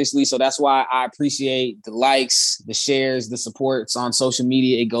it seriously. So that's why I appreciate the likes, the shares, the supports on social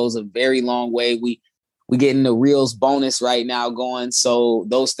media. It goes a very long way. We getting the Reels bonus right now going. So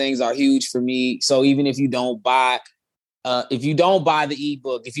those things are huge for me. So even if you don't buy the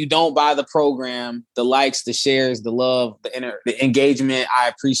ebook, if you don't buy the program, the likes, the shares, the love, the engagement, I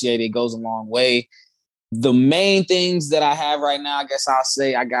appreciate it. It goes a long way. The main things that I have right now, I guess I'll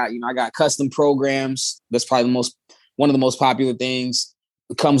say I got custom programs. That's probably one of the most popular things.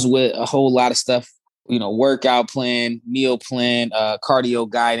 It comes with a whole lot of stuff. Workout plan, meal plan, cardio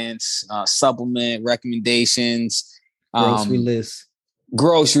guidance, supplement recommendations, grocery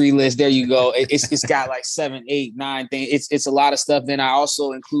list. There you go. It's got like 7, 8, 9 things. It's a lot of stuff. Then I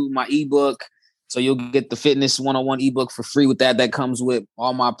also include my ebook. So you'll get the fitness 101 ebook for free with that. That comes with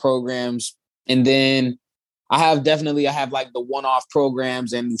all my programs. And then I have like the one-off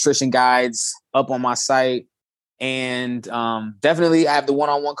programs and nutrition guides up on my site. And definitely I have the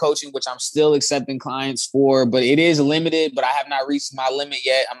one-on-one coaching, which I'm still accepting clients for, but it is limited, but I have not reached my limit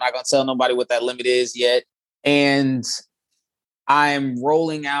yet. I'm not going to tell nobody what that limit is yet. And I'm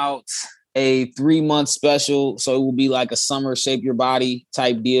rolling out a 3-month special. So it will be like a summer shape your body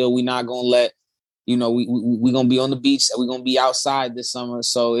type deal. We're not going to let, we're going to be on the beach. We're going to be outside this summer.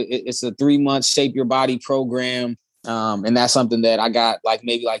 So it's a 3-month shape your body program. And that's something that I got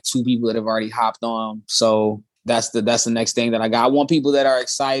maybe 2 people that have already hopped on. So that's the next thing that I got. I want people that are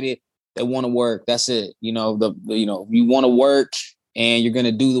excited, that want to work. That's it. You want to work and you're going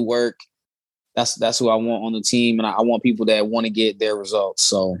to do the work. That's who I want on the team. And I want people that want to get their results.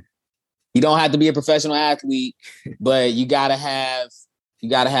 So you don't have to be a professional athlete, but you gotta have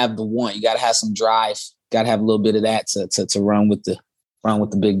the want. You gotta have some drive. Gotta have a little bit of that to run with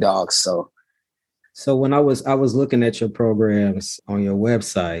the big dogs. So when I was looking at your programs on your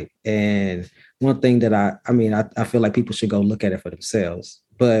website, and one thing that I feel like people should go look at it for themselves.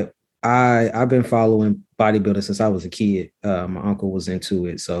 But I've been following bodybuilding since I was a kid. My uncle was into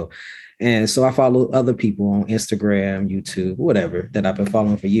it, so I follow other people on Instagram, YouTube, whatever, that I've been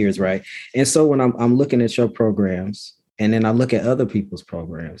following for years, right? And so when I'm looking at your programs, and then I look at other people's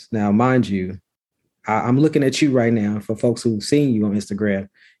programs. Now, mind you, I'm looking at you right now. For folks who've seen you on Instagram,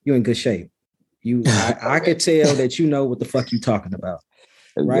 you're in good shape. I could tell that you know what the fuck you're talking about.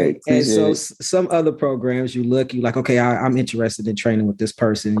 Right. And so some other programs you like, okay, I'm interested in training with this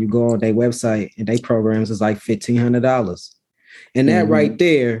person. You go on their website and their programs is like $1,500. And that right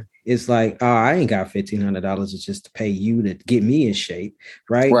there is like, oh, I ain't got $1,500 just to pay you to get me in shape.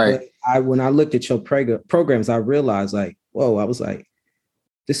 Right. But when I looked at your programs, I realized whoa, I was like,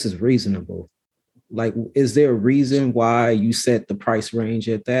 this is reasonable. Like, is there a reason why you set the price range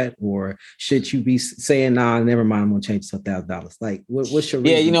at that? Or should you be saying, nah, never mind, I'm going to change to $1,000? Like, what's your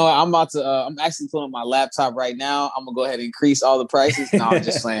reason? I'm about to, I'm actually pulling up my laptop right now. I'm going to go ahead and increase all the prices. No, I'm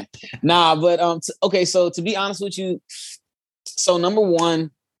just saying. Okay. So to be honest with you, so number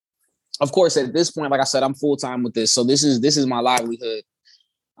one, of course, at this point, like I said, I'm full-time with this. So this is my livelihood.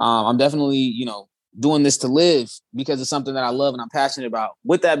 I'm definitely, doing this to live because it's something that I love and I'm passionate about.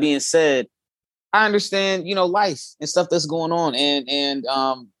 With that being said, I understand, life and stuff that's going on and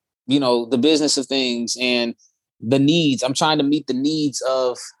the business of things and the needs. I'm trying to meet the needs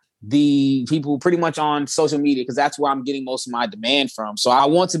of the people pretty much on social media because that's where I'm getting most of my demand from. So I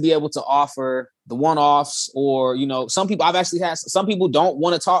want to be able to offer the one-offs or, some people I've actually had, some people don't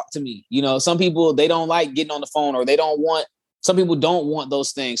want to talk to me. Some people, they don't like getting on the phone or some people don't want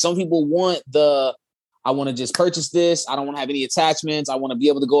those things. Some people want I want to just purchase this. I don't want to have any attachments. I want to be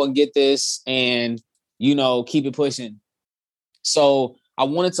able to go and get this and, keep it pushing. So I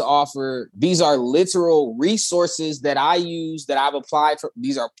wanted to offer, these are literal resources that I use that I've applied for.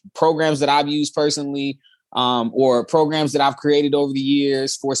 These are programs that I've used personally or programs that I've created over the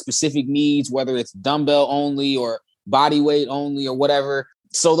years for specific needs, whether it's dumbbell only or body weight only or whatever.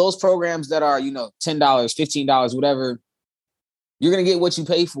 So those programs that are, $10, $15, whatever, you're going to get what you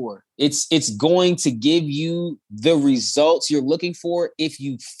pay for. It's going to give you the results you're looking for if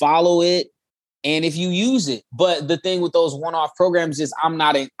you follow it and if you use it. But the thing with those one-off programs is I'm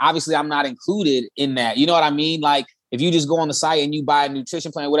not included in that. You know what I mean? Like if you just go on the site and you buy a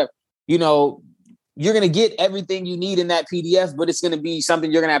nutrition plan, whatever, you're going to get everything you need in that PDF, but it's going to be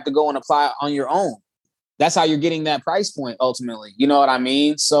something you're going to have to go and apply on your own. That's how you're getting that price point ultimately. You know what I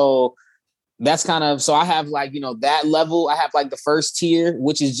mean? So that's so I have that level. I have the first tier,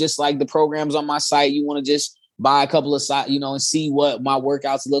 which is just like the programs on my site. You want to just buy a couple of sites, and see what my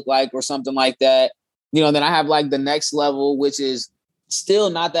workouts look like or something like that. Then I have the next level, which is still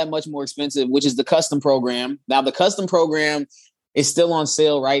not that much more expensive, which is the custom program. Now the custom program is still on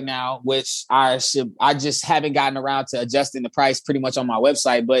sale right now, which I just haven't gotten around to adjusting the price pretty much on my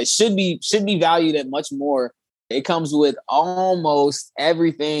website, but it should be valued at much more. It comes with almost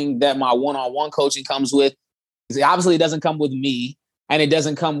everything that my one-on-one coaching comes with. Obviously, it doesn't come with me, and it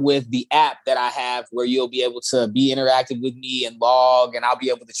doesn't come with the app that I have where you'll be able to be interactive with me and log, and I'll be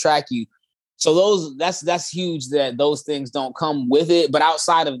able to track you. So that's huge that those things don't come with it. But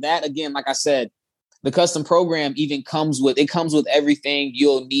outside of that, again, like I said, the custom program even comes with everything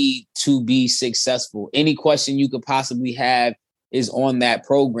you'll need to be successful. Any question you could possibly have is on that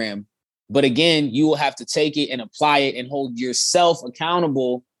program. But again, you will have to take it and apply it and hold yourself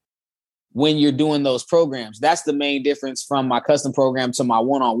accountable when you're doing those programs. That's the main difference from my custom program to my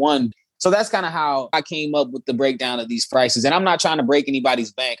one-on-one. So that's kind of how I came up with the breakdown of these prices. And I'm not trying to break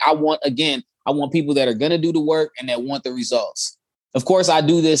anybody's bank. I want people that are going to do the work and that want the results. Of course, I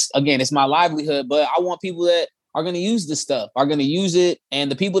do this, again, it's my livelihood, but I want people that are going to use this stuff, are going to use it. And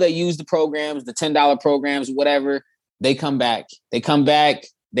the people that use the programs, the $10 programs, whatever, they come back.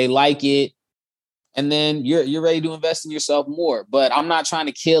 They like it. And then you're ready to invest in yourself more. But I'm not trying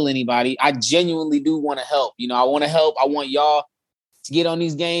to kill anybody. I genuinely do want to help. I want to help. I want y'all to get on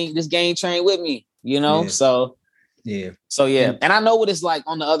this game train with me, Yeah. So yeah. And I know what it's like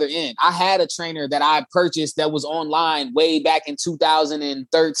on the other end. I had a trainer that I purchased that was online way back in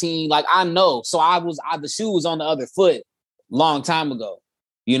 2013. Like, I know. So the shoe was on the other foot long time ago,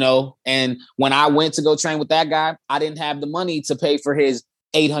 and when I went to go train with that guy, I didn't have the money to pay for his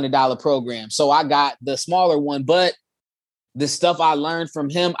 $800 program. So I got the smaller one, but the stuff I learned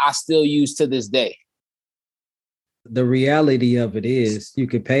from him, I still use to this day. The reality of it is you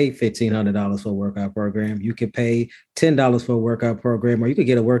could pay $1,500 for a workout program. You could pay $10 for a workout program, or you could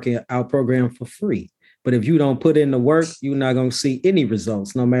get a workout program for free. But if you don't put in the work, you're not going to see any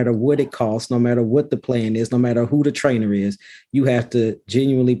results, no matter what it costs, no matter what the plan is, no matter who the trainer is. You have to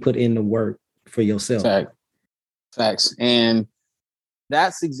genuinely put in the work for yourself. Facts. And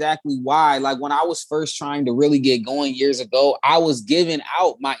that's exactly why, like, when I was first trying to really get going years ago, I was giving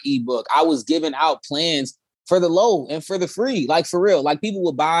out my ebook. I was giving out plans for the low and for the free, like, for real. Like, people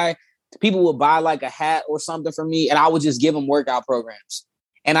would buy like a hat or something for me, and I would just give them workout programs.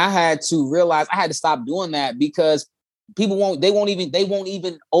 And I had to realize I had to stop doing that, because people won't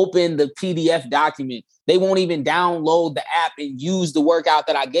even open the PDF document. They won't even download the app and use the workout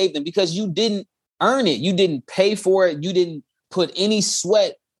that I gave them, because you didn't earn it. You didn't pay for it. You didn't put any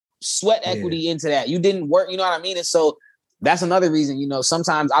sweat equity into that. You didn't work, you know what I mean? And so that's another reason,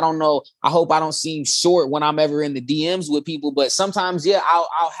 sometimes I don't know. I hope I don't seem short when I'm ever in the DMs with people, but sometimes,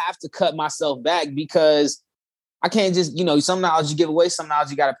 I'll have to cut myself back, because I can't just, some knowledge you give away, some knowledge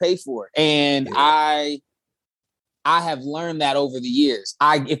you got to pay for. And I have learned that over the years.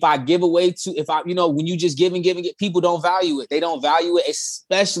 If I give away when you just give and give and get, people don't value it. They don't value it,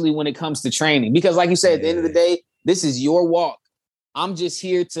 especially when it comes to training, because like you said, at the end of the day, this is your walk. I'm just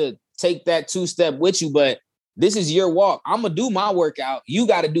here to take that 2-step with you, but this is your walk. I'm going to do my workout. You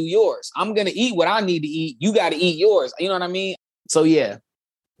got to do yours. I'm going to eat what I need to eat. You got to eat yours. You know what I mean? So, yeah.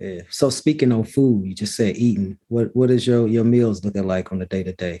 Yeah. So speaking on food, you just said eating. What is your meals looking like on the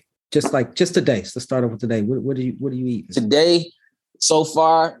day-to-day? Just today. Let's start off with today. What are you eating? Today, so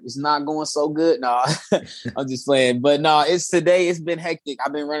far, it's not going so good. No, I'm just playing. But no, today. It's been hectic.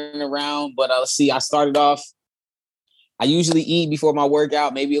 I've been running around, but let's see. I started off. I usually eat before my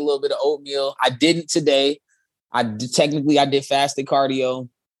workout, maybe a little bit of oatmeal. I didn't today. I did fasted cardio,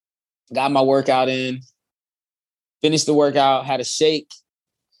 got my workout in, finished the workout, had a shake.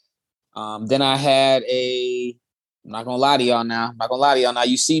 Then I had I'm not gonna lie to y'all now.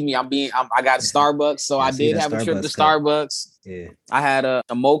 You see me, I got Starbucks. So I did have a trip to Starbucks. Yeah. I had a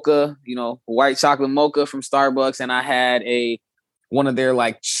mocha, a white chocolate mocha from Starbucks. And I had one of their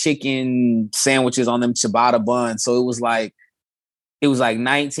like chicken sandwiches on them ciabatta buns. So it was like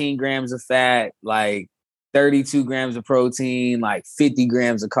 19 grams of fat, like 32 grams of protein, like 50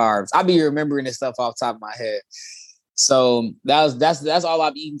 grams of carbs. I'll be remembering this stuff off the top of my head. So that's all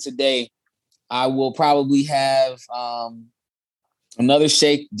I've eaten today. I will probably have another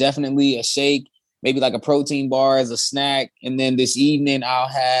shake, definitely a shake, maybe like a protein bar as a snack. And then this evening I'll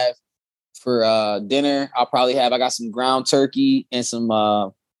have for dinner, I got some ground turkey and some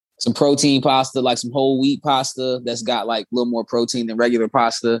protein pasta, like some whole wheat pasta that's got like a little more protein than regular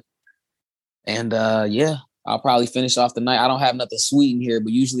pasta. And I'll probably finish off the night. I don't have nothing sweet in here,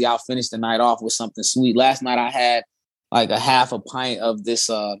 but usually I'll finish the night off with something sweet. Last night I had like a half a pint of this.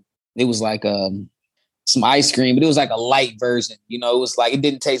 It was like some ice cream, but it was like a light version. It was like, it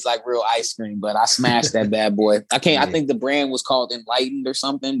didn't taste like real ice cream, but I smashed that bad boy. I think the brand was called Enlightened or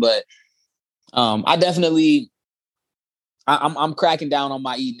something, but I definitely, I'm cracking down on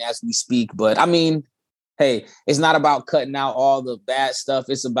my eating as we speak. But I mean, hey, it's not about cutting out all the bad stuff.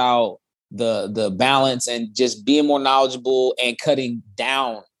 It's about the balance and just being more knowledgeable and cutting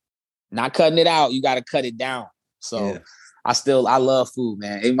down, not cutting it out. You got to cut it down. So I love food,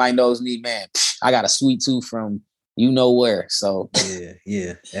 man. Everybody knows me, man. I got a sweet tooth from where. So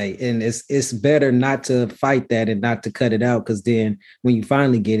yeah. Hey, and it's better not to fight that and not to cut it out, because then when you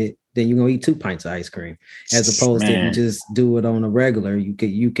finally get it, then you're gonna eat 2 pints of ice cream, as opposed to if you just do it on a regular.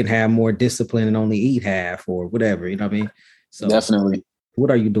 You can have more discipline and only eat half or whatever. You know what I mean? So definitely. What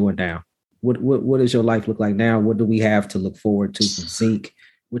are you doing now? What does your life look like now? What do we have to look forward to from Zeke?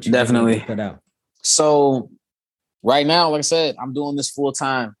 What you definitely put out? So right now, like I said, I'm doing this full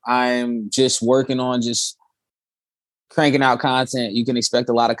time. I'm just working on just cranking out content. You can expect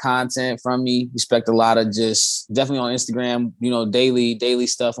a lot of content from me. Expect a lot of just definitely on Instagram, daily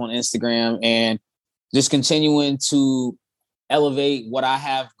stuff on Instagram. And just continuing to elevate what I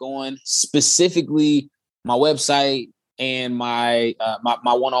have going, specifically my website and my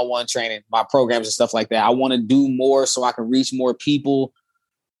one-on-one training, my programs and stuff like that. I want to do more so I can reach more people.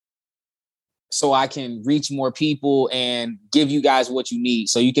 And give you guys what you need.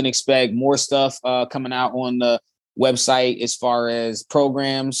 So you can expect more stuff coming out on the website as far as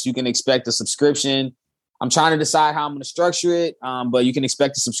programs. You can expect a subscription. I'm trying to decide how I'm going to structure it, but you can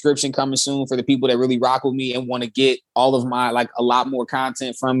expect a subscription coming soon for the people that really rock with me and want to get all of my, like, a lot more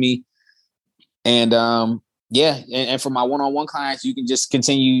content from me. And and for my one-on-one clients, you can just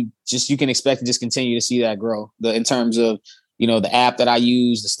continue, you can expect to just continue to see that grow in terms of, the app that I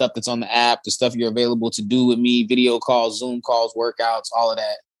use, the stuff that's on the app, the stuff you're available to do with me, video calls, Zoom calls, workouts, all of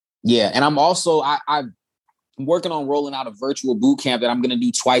that. Yeah. And I'm also, I'm working on rolling out a virtual boot camp that I'm going to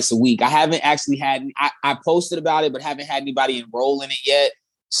do twice a week. I haven't actually I posted about it, but haven't had anybody enroll in it yet.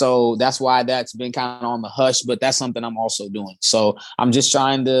 So that's why that's been kind of on the hush, but that's something I'm also doing. So I'm just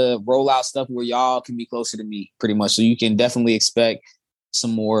trying to roll out stuff where y'all can be closer to me pretty much. So you can definitely expect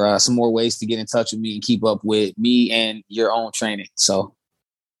some more ways to get in touch with me and keep up with me and your own training. So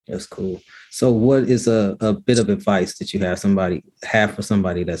that's cool. So what is a bit of advice that you have for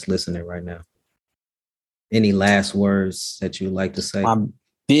somebody that's listening right now? Any last words that you would like to say? My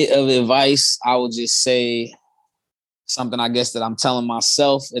bit of advice, I would just say something, I guess, that I'm telling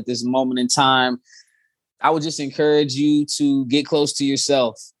myself at this moment in time. I would just encourage you to get close to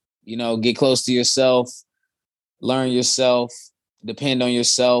yourself. Get close to yourself, learn yourself, depend on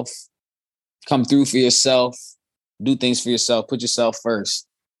yourself, come through for yourself, do things for yourself, put yourself first.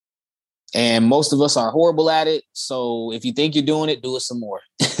 And most of us are horrible at it. So if you think you're doing it, do it some more.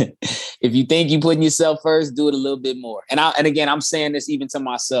 If you think you're putting yourself first, do it a little bit more. And again, I'm saying this even to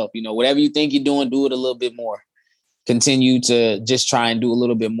myself, whatever you think you're doing, do it a little bit more. Continue to just try and do a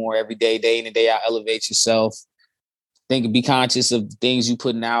little bit more every day, day in and day out, elevate yourself. Be conscious of the things you're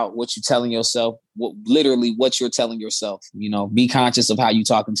putting out, what you're telling yourself, what you're telling yourself. Be conscious of how you're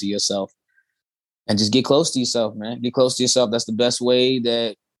talking to yourself, and just get close to yourself, man. Get close to yourself. That's the best way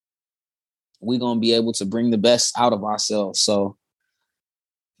that we're going to be able to bring the best out of ourselves. So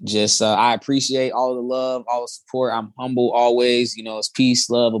just, I appreciate all the love, all the support. I'm humble always, it's peace,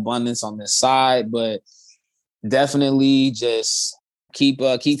 love, abundance on this side, but definitely just keep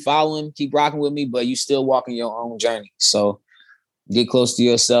following, keep rocking with me, but you still walking your own journey. So get close to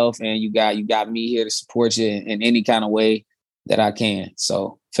yourself, and you got me here to support you in any kind of way that I can.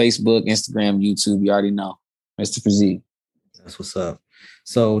 So Facebook, Instagram, YouTube, you already know, Mr. Zeke. That's what's up.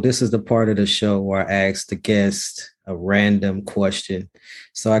 So this is the part of the show where I ask the guest a random question.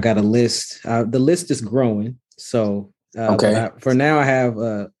 So I got a list. The list is growing. So okay. For now, I have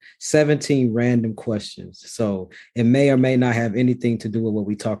 17 random questions. So it may or may not have anything to do with what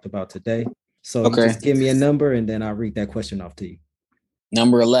we talked about today. So you just give me a number, and then I'll read that question off to you.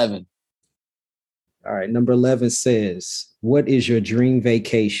 Number 11. All right. Number 11 says, what is your dream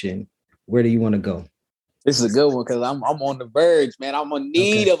vacation? Where do you want to go? This is a good one because I'm on the verge, man. I'm in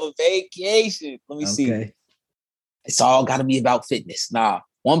need of a vacation. Let me see. It's all got to be about fitness.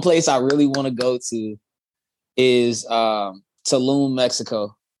 One place I really want to go to is Tulum,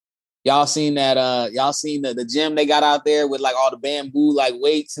 Mexico. Y'all seen that? Y'all seen the gym they got out there with like all the bamboo like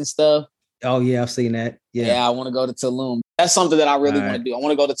weights and stuff? Oh yeah, I've seen that. Yeah, I want to go to Tulum. That's something that I really want to do. I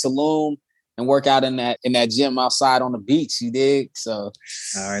want to go to Tulum and work out in that gym outside on the beach. You dig? So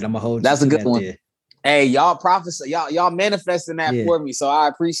all right, I'm gonna hold. That's a good one. There. Hey, y'all prophesy, y'all manifesting that for me. So I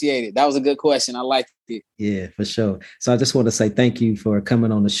appreciate it. That was a good question. I liked it. Yeah, for sure. So I just want to say thank you for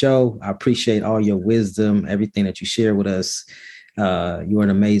coming on the show. I appreciate all your wisdom, everything that you share with us. You're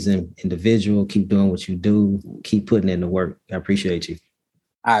an amazing individual. Keep doing what you do. Keep putting in the work. I appreciate you.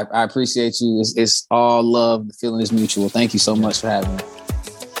 I appreciate you. It's all love. The feeling is mutual. Thank you so much for having me.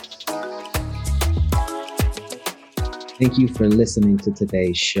 Thank you for listening to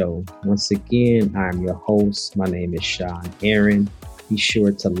today's show. Once again, I'm your host. My name is Sean Aaron. Be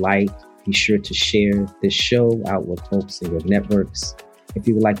sure to be sure to share this show out with folks in your networks. If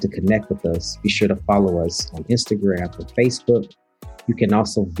you would like to connect with us, be sure to follow us on Instagram or Facebook. You can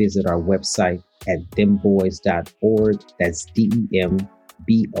also visit our website at themboys.org. That's DEMBOIS.org.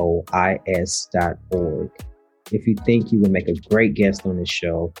 If you think you would make a great guest on this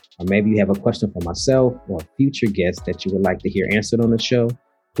show, or maybe you have a question for myself or a future guest that you would like to hear answered on the show,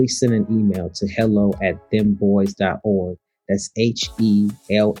 please send an email to hello@themboys.org. That's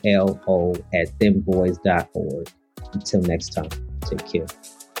HELLO@themboys.org. Until next time, take care.